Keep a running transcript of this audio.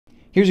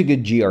Here's a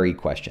good GRE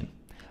question.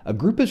 A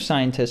group of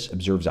scientists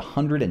observes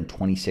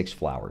 126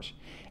 flowers.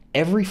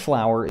 Every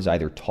flower is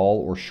either tall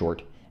or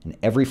short, and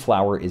every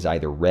flower is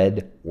either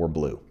red or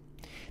blue.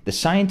 The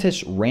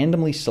scientists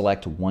randomly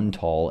select one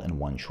tall and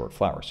one short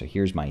flower. So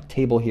here's my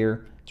table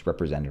here. It's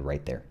represented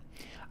right there.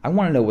 I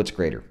want to know what's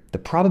greater, the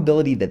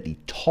probability that the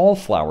tall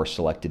flower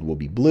selected will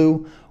be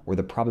blue or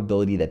the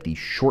probability that the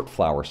short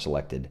flower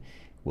selected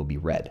will be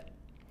red.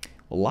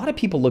 A lot of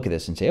people look at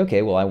this and say,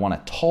 okay, well, I want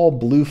a tall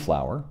blue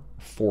flower,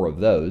 4 of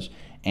those,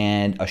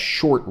 and a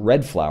short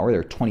red flower,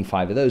 there are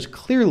 25 of those.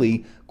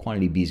 Clearly,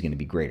 quantity B is going to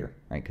be greater,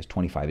 right? Because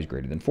 25 is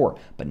greater than 4,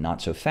 but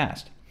not so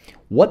fast.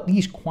 What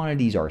these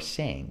quantities are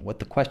saying, what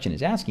the question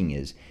is asking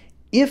is,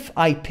 if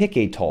I pick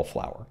a tall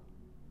flower,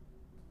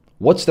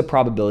 what's the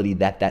probability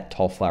that that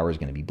tall flower is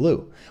going to be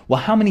blue? Well,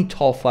 how many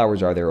tall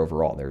flowers are there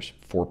overall? There's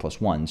 4 plus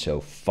 1,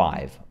 so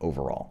 5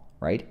 overall,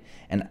 right?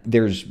 And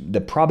there's the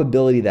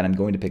probability that I'm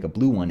going to pick a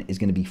blue one is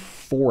going to be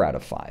 4 out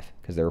of 5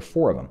 because there are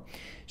 4 of them.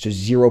 So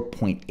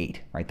 0.8,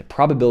 right? The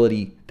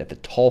probability that the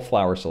tall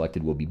flower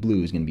selected will be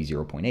blue is going to be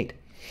 0.8.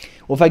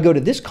 Well, if I go to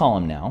this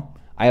column now,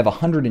 I have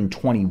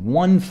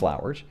 121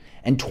 flowers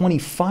and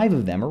 25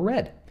 of them are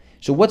red.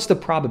 So what's the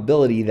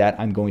probability that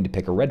I'm going to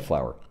pick a red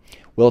flower?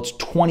 Well, it's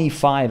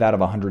 25 out of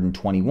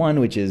 121,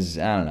 which is,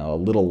 I don't know, a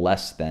little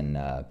less than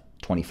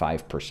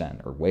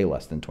 25% or way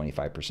less than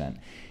 25%.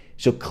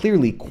 So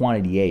clearly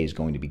quantity A is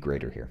going to be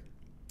greater here.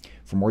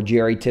 For more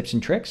GRE tips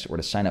and tricks or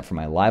to sign up for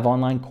my live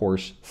online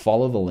course,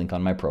 follow the link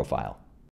on my profile.